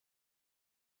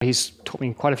he's taught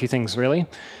me quite a few things, really.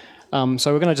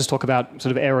 So we're going to just talk about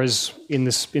sort of errors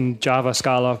in Java,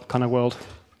 Scala kind of world.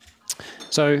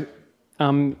 So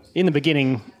in the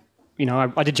beginning,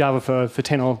 I did Java for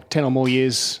 10 or more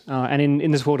years, and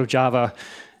in this world of Java,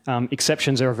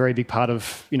 exceptions are a very big part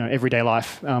of everyday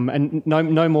life, and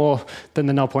no more than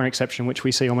the null pointer exception, which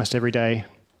we see almost every day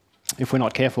if we're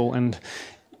not careful. And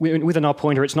with a null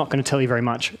pointer, it's not going to tell you very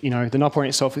much. The null pointer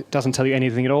itself doesn't tell you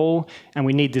anything at all, and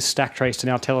we need this stack trace to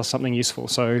now tell us something useful.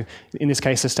 So in this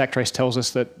case, the stack trace tells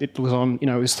us that it was it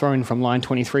was thrown from line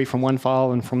 23 from one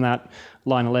file, and from that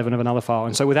line 11 of another file.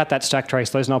 And so without that stack trace,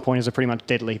 those null pointers are pretty much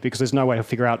deadly because there's no way to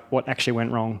figure out what actually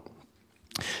went wrong.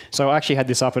 So I actually had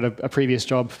this up at a previous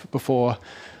job before.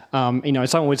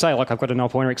 Someone would say, like, I've got a null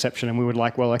pointer exception, and we would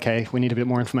like, well, okay, we need a bit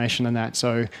more information than that.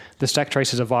 So the stack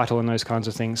traces are vital in those kinds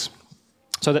of things.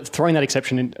 So that throwing that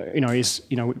exception in,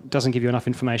 doesn't give you enough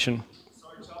information.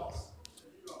 Sorry, Charles.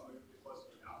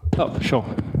 Oh, sure.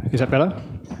 Is that better?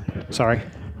 Sorry.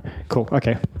 Cool.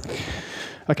 Okay.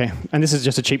 Okay. And this is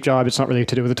just a cheap job. It's not really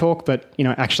to do with the talk, but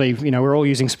actually, we're all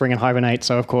using Spring and Hibernate,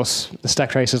 so of course the stack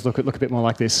traces look a bit more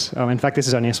like this. In fact, this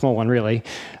is only a small one, really.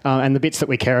 And the bits that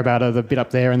we care about are the bit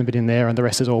up there and the bit in there, and the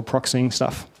rest is all proxying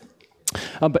stuff.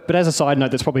 But as a side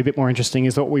note, that's probably a bit more interesting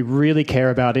is that what we really care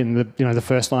about in the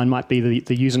first line might be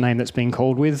the username that's being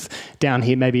called with. Down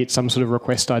here, maybe it's some sort of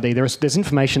request ID. There's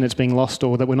information that's being lost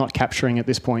or that we're not capturing at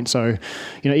this point. So,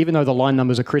 even though the line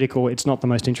numbers are critical, it's not the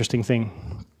most interesting thing.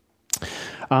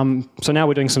 So now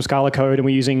we're doing some Scala code, and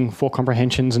we're using for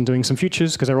comprehensions and doing some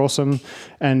futures because they're awesome.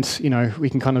 And we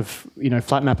can kind of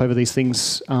flat map over these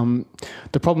things.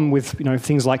 The problem with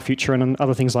things like future and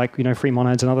other things like free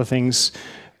monads and other things.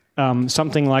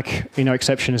 Something like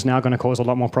exception is now going to cause a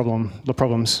lot more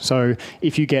problems. So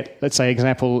if you get, let's say,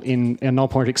 example in a null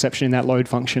pointer exception in that load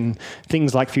function,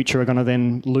 things like future are going to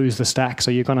then lose the stack.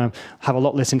 So you're going to have a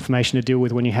lot less information to deal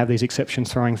with when you have these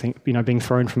exceptions being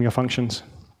thrown from your functions.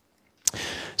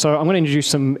 So I'm going to introduce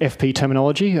some FP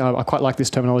terminology. I quite like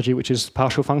this terminology, which is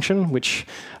partial function, which,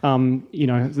 one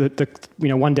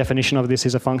definition of this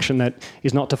is a function that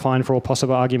is not defined for all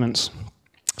possible arguments.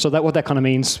 So what that kind of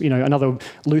means, another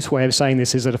loose way of saying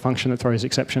this is that a function that throws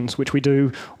exceptions, which we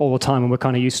do all the time and we're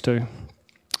kind of used to.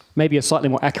 Maybe a slightly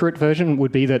more accurate version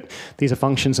would be that these are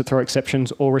functions that throw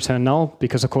exceptions or return null,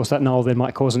 because of course that null then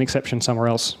might cause an exception somewhere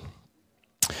else.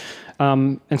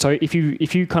 And so if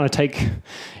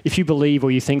you believe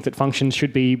or you think that functions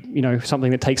should be,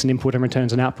 something that takes an input and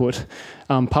returns an output,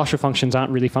 partial functions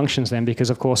aren't really functions then, because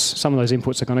of course some of those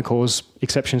inputs are going to cause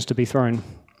exceptions to be thrown.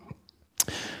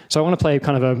 So I want to play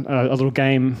kind of a little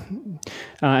game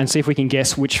and see if we can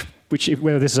guess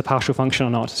whether this is a partial function or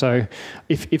not. So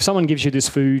if someone gives you this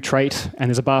foo trait and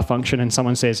there's a bar function and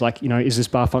someone says, like, is this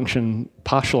bar function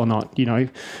partial or not?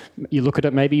 You look at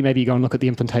it, maybe you go and look at the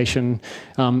implementation.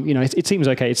 It seems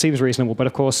okay, it seems reasonable. But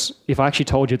of course, if I actually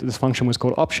told you that this function was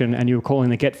called option and you were calling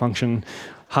the get function,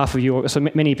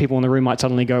 many people in the room might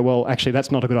suddenly go, well, actually,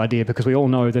 that's not a good idea, because we all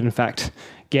know that, in fact,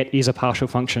 get is a partial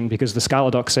function, because the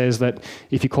Scala doc says that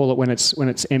if you call it when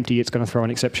it's empty, it's going to throw an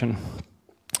exception.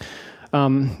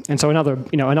 And so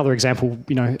another example,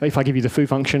 if I give you the foo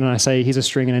function and I say here's a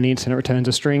string and an int and it returns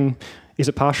a string, is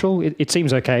it partial? It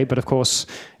seems okay, but of course,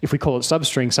 if we call it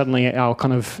substring, suddenly our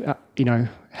kind of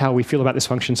how we feel about this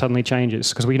function suddenly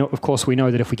changes, because we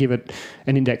know that if we give it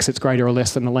an index that's greater or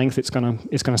less than the length, it's going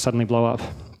to suddenly blow up.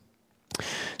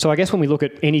 So I guess when we look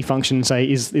at any function, say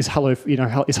is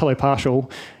hello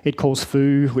partial, it calls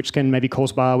foo, which can maybe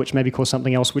calls bar, which maybe calls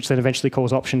something else, which then eventually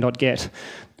calls option.get.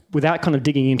 Without kind of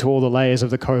digging into all the layers of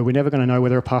the code, we're never going to know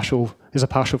whether is a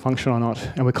partial function or not.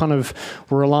 And we're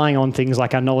relying on things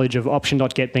like our knowledge of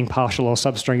option.get being partial or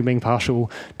substring being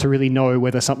partial to really know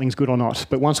whether something's good or not.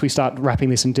 But once we start wrapping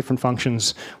this in different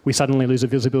functions, we suddenly lose the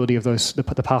visibility of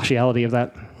the partiality of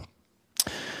that.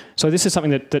 So this is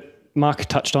something that Mark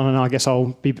touched on, and I guess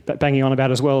I'll be banging on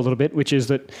about as well a little bit, which is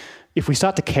that if we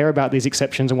start to care about these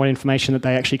exceptions and what information that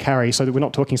they actually carry, so that we're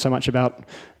not talking so much about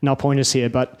null pointers here,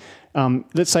 but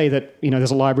let's say that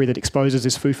there's a library that exposes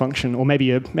this foo function, or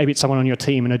maybe it's someone on your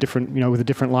team in a different with a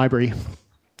different library,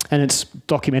 and it's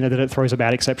documented that it throws a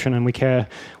bad exception, and we care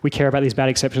about these bad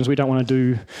exceptions. We don't want it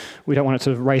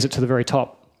to raise it to the very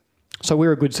top. So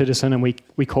we're a good citizen, and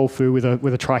we call foo with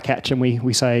a try catch, and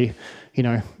we say,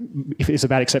 if it's a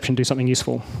bad exception, do something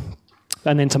useful.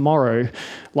 And then tomorrow,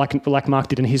 like Mark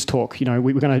did in his talk,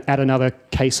 we're going to add another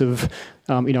case of,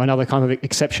 another kind of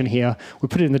exception here. We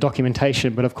put it in the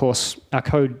documentation, but of course our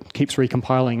code keeps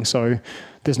recompiling, so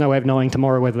there's no way of knowing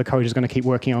tomorrow whether the code is going to keep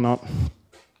working or not.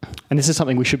 And this is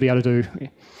something we should be able to do.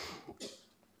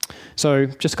 So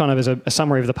just kind of as a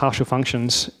summary of the partial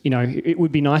functions, it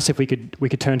would be nice if we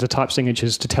could turn to type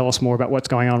signatures to tell us more about what's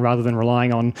going on rather than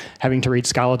relying on having to read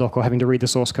ScalaDoc or having to read the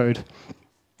source code.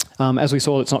 As we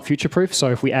saw, it's not future-proof.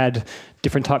 So if we add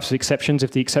different types of exceptions,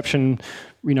 if the exception,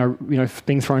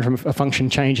 being thrown from a function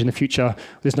change in the future,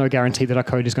 there's no guarantee that our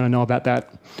code is going to know about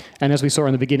that. And as we saw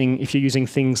in the beginning, if you're using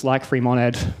things like free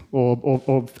monad or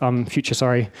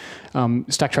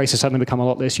Stacktraces suddenly become a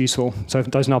lot less useful. So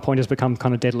those null pointers become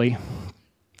kind of deadly.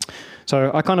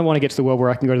 So I kind of want to get to the world where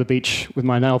I can go to the beach with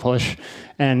my nail polish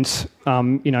and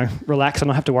relax and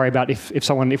not have to worry about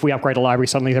if we upgrade a library,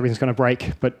 suddenly everything's going to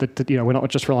break. But we're not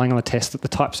just relying on the test that the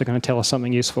types are going to tell us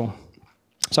something useful.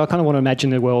 So I kind of want to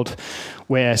imagine a world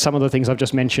where some of the things I've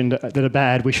just mentioned that are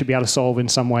bad, we should be able to solve in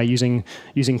some way using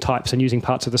types and using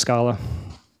parts of the Scala.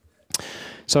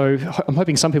 So I'm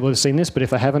hoping some people have seen this, but if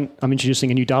they haven't, I'm introducing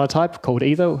a new data type called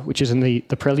either, which is in the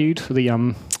prelude,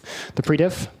 the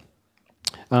pre-dev.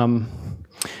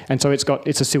 And so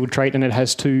it's a sealed trait, and it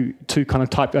has two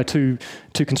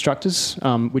constructors,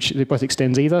 which it both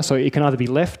extends either. So it can either be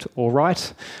left or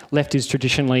right. Left is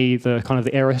traditionally the kind of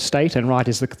the error state, and right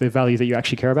is the value that you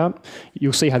actually care about.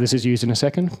 You'll see how this is used in a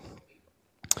second.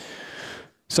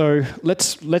 So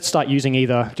let's start using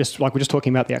either, just like we're just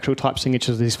talking about the actual type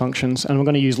signatures of these functions, and we're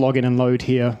going to use login and load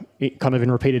here kind of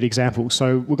in repeated examples.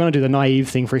 So we're going to do the naive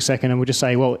thing for a second, and we'll just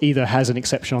say, well, either has an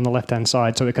exception on the left-hand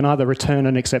side. So it can either return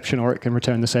an exception or it can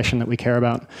return the session that we care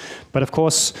about. But of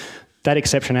course, that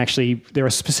exception actually, there are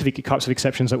specific types of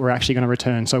exceptions that we're actually going to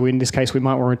return. So in this case, we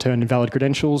might want to return invalid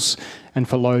credentials, and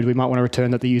for load, we might want to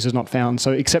return that the user's not found.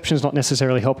 So exception is not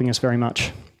necessarily helping us very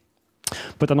much.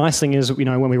 But the nice thing is,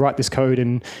 when we write this code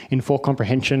in fork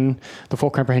comprehension, the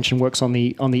fork comprehension works on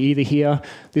the either here.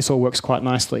 This all works quite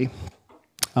nicely.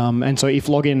 And so if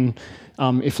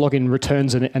login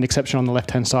returns an exception on the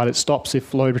left-hand side, it stops.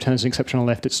 If load returns an exception on the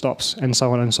left, it stops, and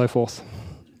so on and so forth.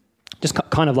 Just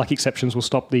kind of like exceptions will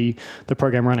stop the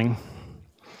program running.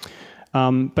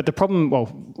 But the problem,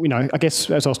 I guess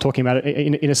as I was talking about it,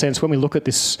 in a sense, when we look at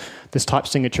this type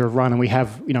signature of run and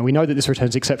we know that this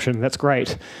returns exception, that's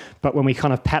great. But when we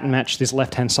kind of pattern match this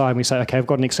left-hand side and we say, okay, I've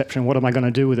got an exception, what am I going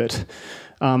to do with it?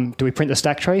 Do we print the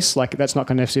stack trace? Like, that's not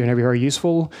going to necessarily be very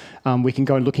useful. We can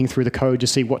go looking through the code to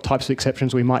see what types of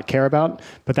exceptions we might care about,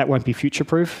 but that won't be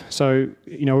future-proof. So,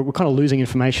 we're kind of losing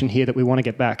information here that we want to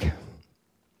get back.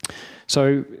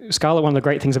 So Scala, one of the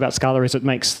great things about Scala is it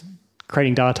makes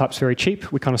creating data types very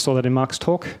cheap. We kind of saw that in Mark's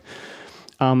talk.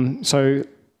 So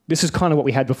this is kind of what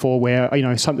we had before, where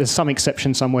there's some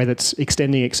exception somewhere that's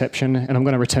extending exception, and I'm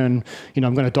going to return.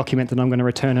 I'm going to document that I'm going to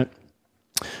return it.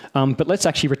 But let's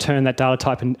actually return that data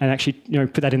type and actually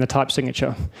put that in the type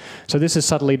signature. So this is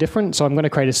subtly different. So I'm going to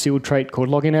create a sealed trait called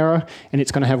login error, and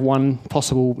it's going to have one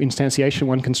possible instantiation,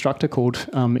 one constructor called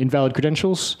invalid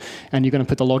credentials, and you're going to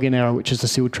put the login error, which is the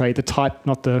sealed trait, the type,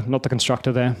 not the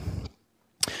constructor there.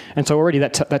 And so already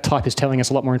that type is telling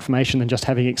us a lot more information than just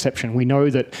having exception. We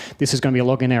know that this is going to be a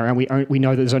login error, and we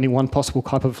know that there's only one possible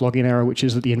type of login error, which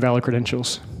is the invalid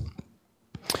credentials.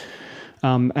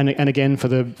 And again, for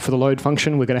the load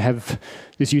function, we're going to have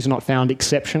this user not found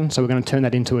exception. So we're going to turn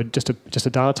that into just a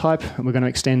data type, and we're going to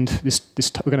extend this.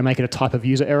 We're going to make it a type of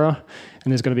user error,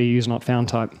 and there's going to be a user not found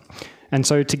type. And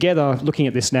so together, looking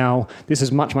at this now, this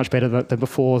is much, much better than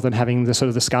before, than having the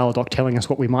ScalaDoc telling us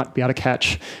what we might be able to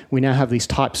catch. We now have these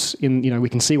types we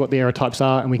can see what the error types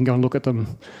are, and we can go and look at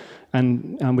them,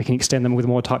 and we can extend them with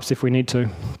more types if we need to.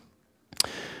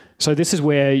 So this is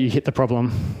where you hit the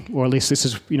problem, or at least this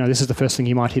is the first thing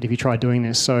you might hit if you try doing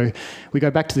this. So we go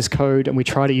back to this code, and we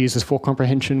try to use this fork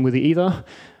comprehension with the either.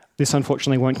 This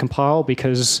unfortunately won't compile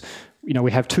because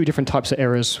we have two different types of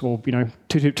errors, or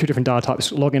two different data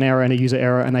types, login error and a user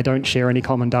error, and they don't share any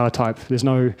common data type. There's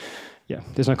no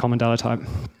common data type.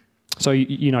 So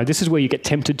this is where you get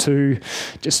tempted to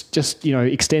just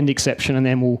extend exception, and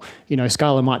then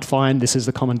Scala might find this is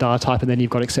the common data type, and then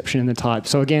you've got exception in the type.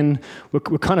 So again,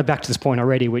 we're kind of back to this point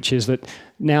already, which is that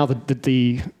now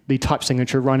the type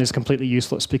signature run is completely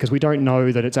useless because we don't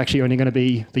know that it's actually only going to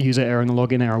be the user error and the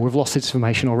login error. We've lost this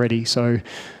information already. So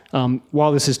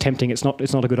while this is tempting, it's not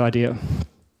a good idea.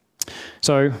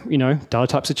 So data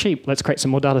types are cheap. Let's create some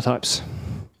more data types.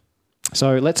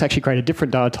 So let's actually create a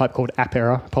different data type called app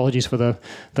error. Apologies for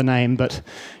the name, but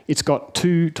it's got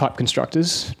two data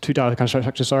constructors,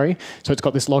 sorry. So it's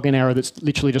got this login error that's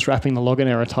literally just wrapping the login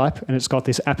error type, and it's got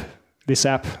this app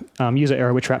user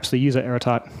error which wraps the user error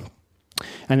type.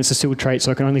 And it's a sealed trait,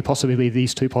 so it can only possibly be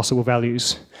these two possible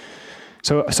values.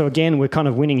 So again, we're kind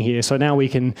of winning here. So now we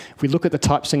can, if we look at the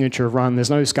type signature of run, there's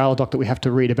no Scala doc that we have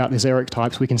to read about these error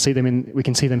types. We can see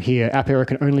them here. App error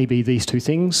can only be these two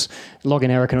things. Login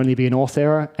error can only be an auth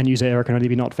error, and user error can only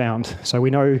be not found. So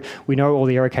we know all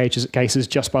the error cases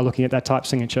just by looking at that type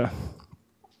signature.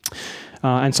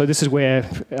 And so this is where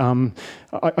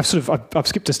I've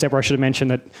skipped a step where I should have mentioned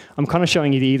that I'm kind of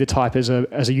showing you the either type as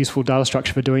a useful data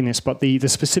structure for doing this, but the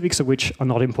specifics of which are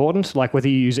not important, like whether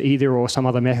you use either or some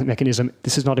other mechanism,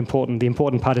 this is not important. The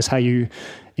important part is how you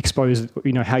expose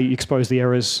the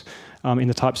errors in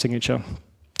the type signature.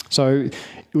 So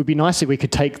it would be nice if we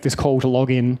could take this call to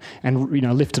login and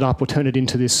lift it up or turn it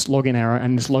into this login error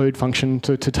and this load function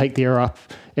to take the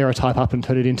error type up and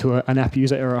turn it into an app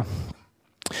user error.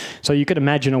 So you could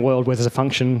imagine a world where there's a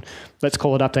function, let's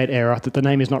call it update error, that the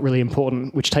name is not really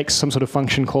important, which takes some sort of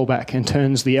function callback and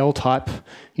turns the L type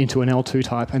into an L2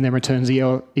 type and then returns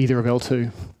either of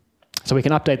L2. So we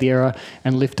can update the error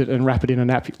and lift it and wrap it in an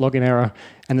app login error,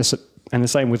 and the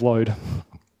same with load.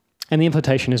 And the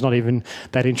implementation is not even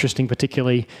that interesting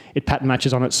particularly. It pattern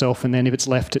matches on itself, and then if it's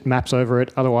left, it maps over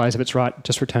it. Otherwise, if it's right, it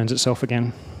just returns itself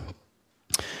again.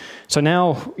 So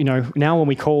now, now when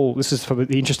we call, this is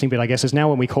the interesting bit, I guess, is now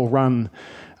when we call run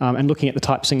and looking at the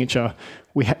type signature,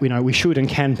 we should and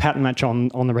can pattern match on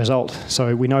the result.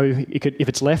 So we know if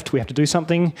it's left, we have to do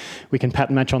something. We can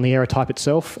pattern match on the error type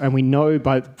itself, and we know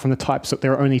from the types that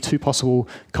there are only two possible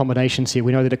combinations here.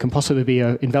 We know that it can possibly be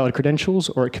invalid credentials,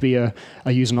 or it could be a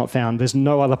user not found. There's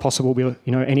no other possible,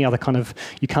 any other kind of,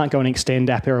 you can't go and extend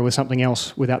app error with something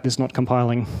else without this not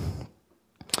compiling.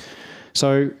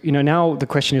 So, now the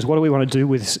question is, what do we want to do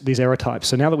with these error types?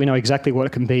 So now that we know exactly what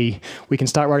it can be, we can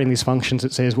start writing these functions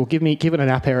that says, well, give it an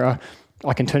app error.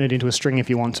 I can turn it into a string if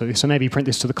you want to. So maybe print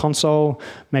this to the console,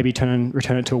 maybe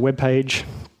return it to a web page.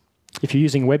 If you're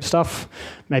using web stuff,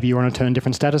 maybe you want to turn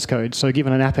different status codes. So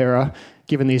given an app error,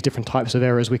 given these different types of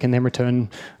errors, we can then return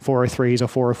 403s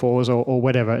or 404s or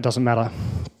whatever. It doesn't matter.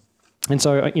 And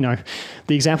so,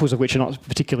 the examples of which are not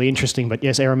particularly interesting, but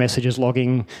yes, error messages,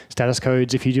 logging, status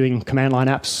codes. If you're doing command line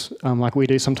apps, like we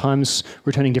do sometimes,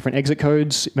 returning different exit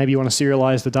codes, maybe you want to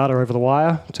serialize the data over the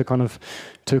wire to kind of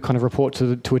report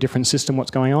to a different system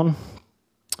what's going on.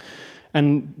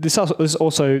 And this is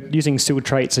also using sealed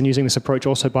traits, and using this approach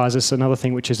also buys us another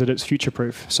thing, which is that it's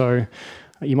future-proof. So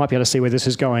you might be able to see where this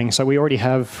is going. So we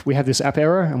have this app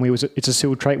error, and it's a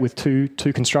sealed trait with two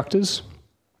constructors.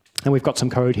 And we've got some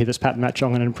code here that's pattern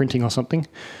matching and printing or something.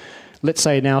 Let's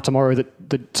say now tomorrow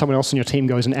that someone else in your team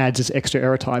goes and adds this extra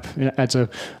error type, adds a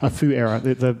foo error.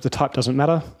 The type doesn't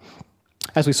matter.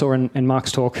 As we saw in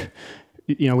Mark's talk,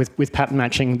 with pattern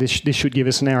matching, this should give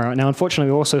us an error. Now,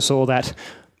 unfortunately, we also saw that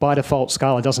by default,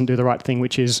 Scala doesn't do the right thing,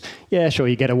 which is, yeah, sure,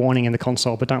 you get a warning in the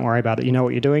console, but don't worry about it. You know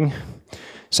what you're doing.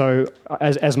 So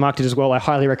as Mark did as well, I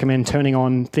highly recommend turning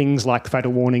on things like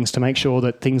fatal warnings to make sure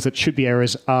that things that should be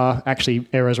errors are actually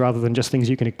errors rather than just things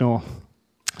you can ignore.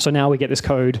 So now we get this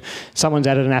code. Someone's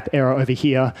added an app error over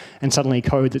here, and suddenly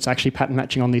code that's actually pattern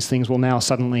matching on these things will now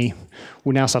suddenly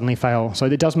fail. So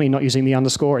it does mean not using the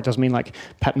underscore. It does mean like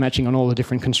pattern matching on all the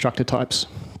different constructor types.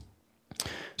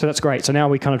 So that's great. So now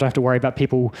we kind of don't have to worry about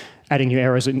people adding new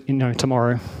errors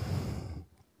tomorrow.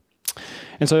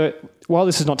 And so while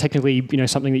this is not technically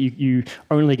something that you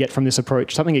only get from this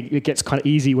approach, something that gets kind of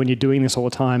easy when you're doing this all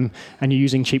the time and you're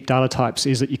using cheap data types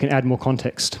is that you can add more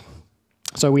context.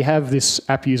 So we have this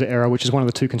app user error, which is one of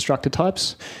the two constructor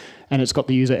types, and it's got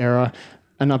the user error.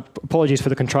 And apologies for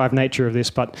the contrived nature of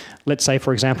this, but let's say,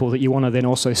 for example, that you want to then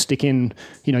also stick in,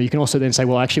 you can also then say,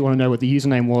 well, I actually want to know what the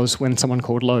username was when someone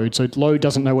called load. So load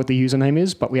doesn't know what the username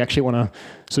is, but we actually want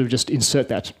to sort of just insert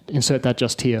that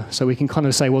just here. So we can kind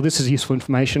of say, well, this is useful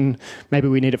information. Maybe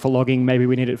we need it for logging. Maybe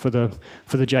we need it for the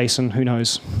JSON. Who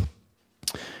knows?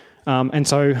 And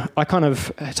so I kind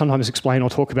of sometimes explain or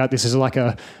talk about this as like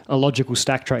a logical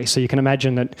stack trace. So you can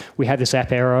imagine that we have this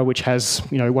app error, which has,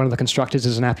 one of the constructors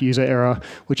is an app user error,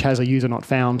 which has a user not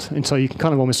found. And so you can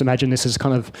kind of almost imagine this as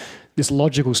kind of this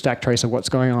logical stack trace of what's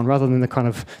going on, rather than the kind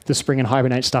of the Spring and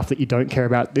Hibernate stuff that you don't care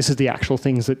about. This is the actual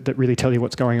things that really tell you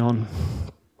what's going on.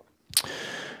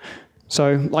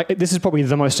 So this is probably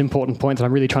the most important point that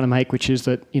I'm really trying to make, which is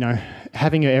that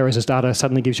having your errors as data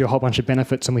suddenly gives you a whole bunch of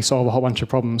benefits, and we solve a whole bunch of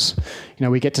problems.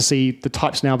 We get to see the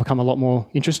types now become a lot more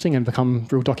interesting and become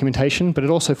real documentation, but it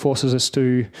also forces us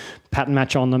to pattern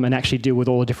match on them and actually deal with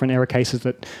all the different error cases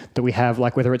that we have,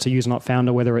 like whether it's a user not found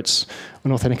or whether it's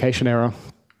an authentication error.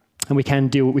 And we can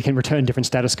return different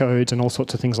status codes and all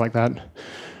sorts of things like that.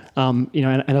 And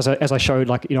as I showed,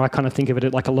 I kind of think of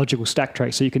it like a logical stack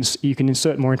trace. So you can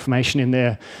insert more information in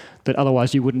there that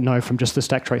otherwise you wouldn't know from just the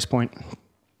stack trace point.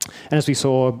 And as we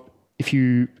saw, if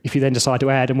you then decide to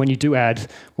add, and when you do add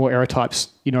more error types,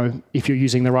 if you're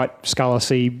using the right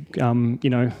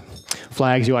ScalaSyd,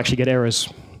 flags, you'll actually get errors.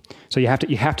 So you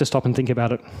have to stop and think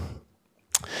about it.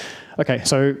 Okay,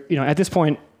 so at this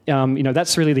point,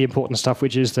 that's really the important stuff,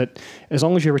 which is that as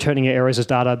long as you're returning your errors as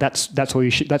data, that's what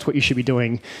you should be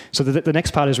doing. So the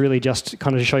next part is really just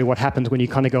kind of to show you what happens when you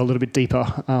kind of go a little bit deeper,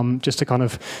 just to kind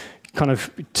of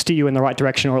steer you in the right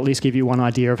direction, or at least give you one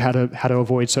idea of how to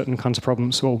avoid certain kinds of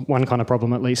problems, or one kind of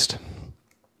problem at least.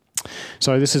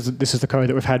 So this is the code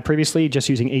that we've had previously, just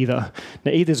using either.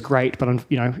 Now either's great, but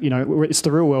it's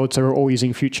the real world, so we're all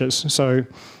using futures. So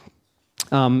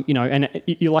and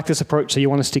you like this approach, so you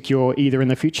want to stick your either in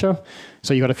the future.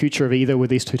 So you've got a future of either with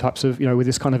these two types of, with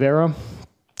this kind of error,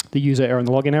 the user error and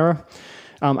the login error.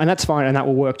 And that's fine, and that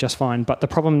will work just fine. But the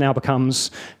problem now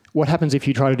becomes, what happens if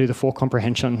you try to do the for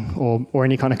comprehension or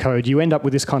any kind of code? You end up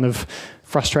with this kind of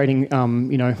frustrating,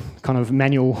 kind of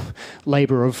manual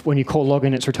labor of when you call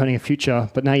login, it's returning a future,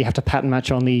 but now you have to pattern match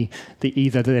on the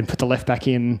either to then put the left back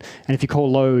in. And if you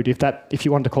call load, if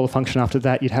you wanted to call a function after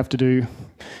that, you'd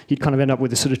kind of end up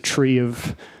with this sort of tree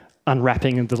of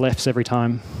unwrapping of the lefts every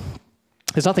time.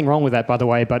 There's nothing wrong with that, by the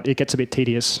way, but it gets a bit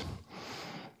tedious.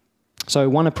 So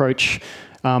one approach,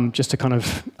 just to kind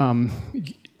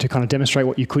of demonstrate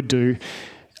what you could do,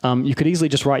 you could easily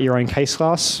just write your own case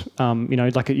class,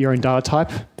 like your own data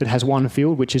type that has one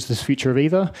field, which is this future of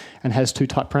either, and has two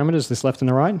type parameters, this left and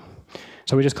the right.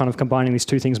 So we're just kind of combining these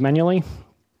two things manually.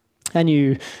 And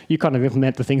you kind of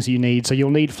implement the things that you need. So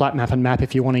you'll need flat map and map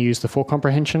if you want to use the for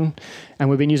comprehension. And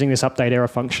we've been using this update error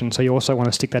function, so you also want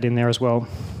to stick that in there as well.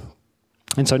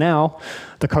 And so now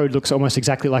the code looks almost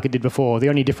exactly like it did before. The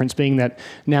only difference being that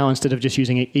now instead of just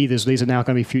using ethers, these are now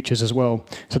going to be futures as well.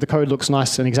 So the code looks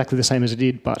nice and exactly the same as it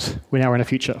did, but we're now in a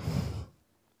future.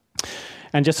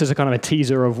 And just as a kind of a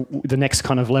teaser of the next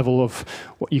kind of level of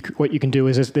what you can do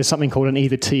is there's something called an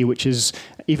either T, which is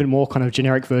even more kind of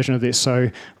generic version of this.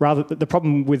 So rather, the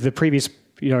problem with the previous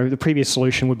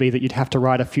solution would be that you'd have to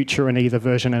write a future in either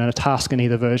version and a task in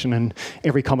either version, and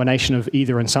every combination of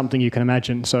either and something you can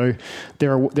imagine. So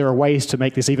there are ways to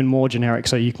make this even more generic.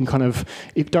 So you can kind of,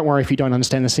 don't worry if you don't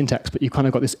understand the syntax, but you've kind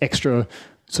of got this extra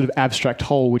sort of abstract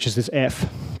whole, which is this F.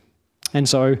 And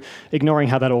so ignoring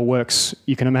how that all works,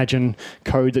 you can imagine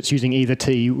code that's using either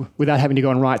T without having to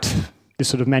go and write this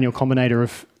sort of manual combinator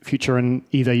of future and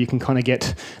either. You can kind of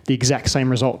get the exact same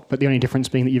result, but the only difference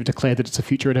being that you've declared that it's a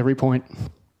future at every point.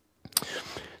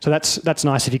 So that's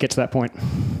nice if you get to that point.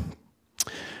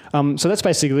 So that's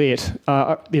basically it.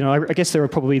 I guess there are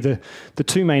probably the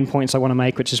two main points I want to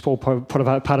make, which is part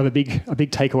of a big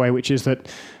takeaway, which is that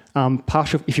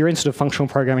if you're in sort of functional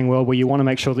programming world where you want to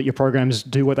make sure that your programs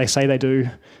do what they say they do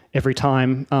every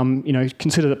time,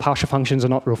 consider that partial functions are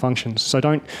not real functions. So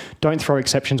don't throw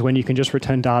exceptions when you can just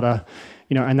return data,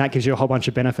 and that gives you a whole bunch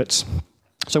of benefits.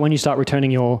 So when you start returning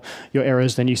your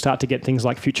errors, then you start to get things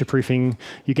like future-proofing.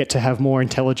 You get to have more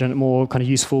intelligent, more kind of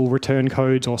useful return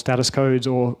codes or status codes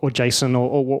or JSON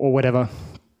or whatever.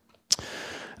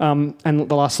 And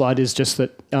the last slide is just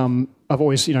that I've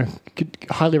always, could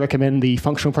highly recommend the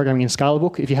Functional Programming in Scala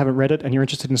book. If you haven't read it and you're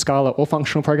interested in Scala or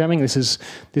functional programming, this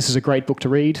is a great book to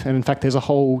read. And in fact, there's a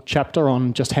whole chapter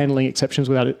on just handling exceptions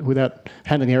without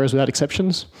handling errors without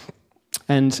exceptions.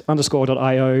 And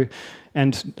underscore.io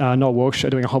and Noel Walsh are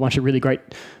doing a whole bunch of really great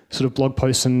sort of blog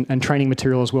posts and training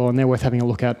material as well, and they're worth having a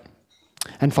look at.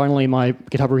 And finally, my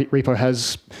GitHub repo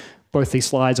has both these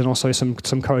slides and also some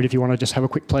code if you want to just have a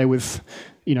quick play with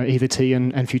either T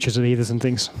and futures of ethers and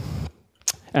things.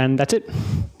 And that's it.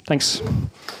 Thanks.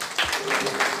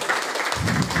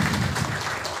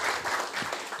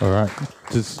 All right.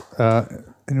 Does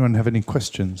anyone have any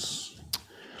questions?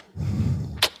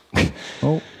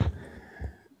 Oh.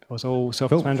 That was all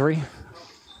self-explanatory.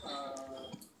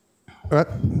 All right.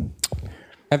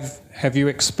 Have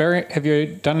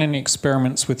you done any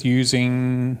experiments with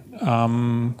using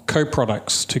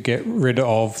co-products to get rid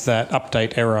of that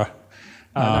update error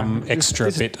extra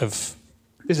bit of?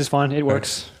 This is fine. It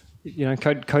works.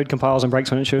 Code compiles and breaks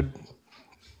when it should.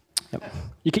 Yep.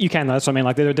 You can though. So I mean,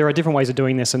 like there are different ways of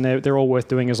doing this, and they're all worth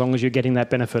doing as long as you're getting that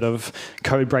benefit of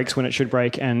code breaks when it should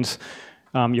break, and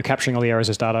you're capturing all the errors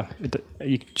as data.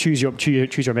 You choose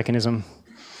your mechanism.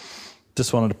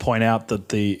 Just wanted to point out that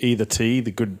the either T,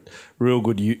 the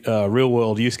real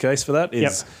world use case for that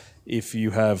is if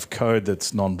you have code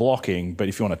that's non-blocking, but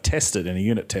if you want to test it in a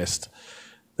unit test,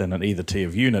 then an either T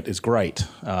of unit is great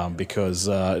because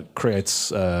it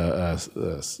creates a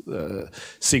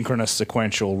synchronous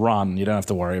sequential run. You don't have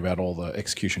to worry about all the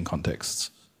execution contexts.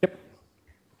 Yep.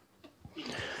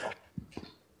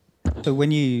 So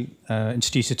when you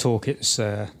introduce a talk, it's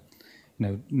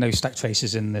no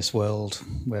Stacktraces in this world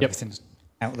where everything's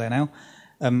out there now.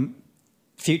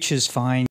 Future's fine.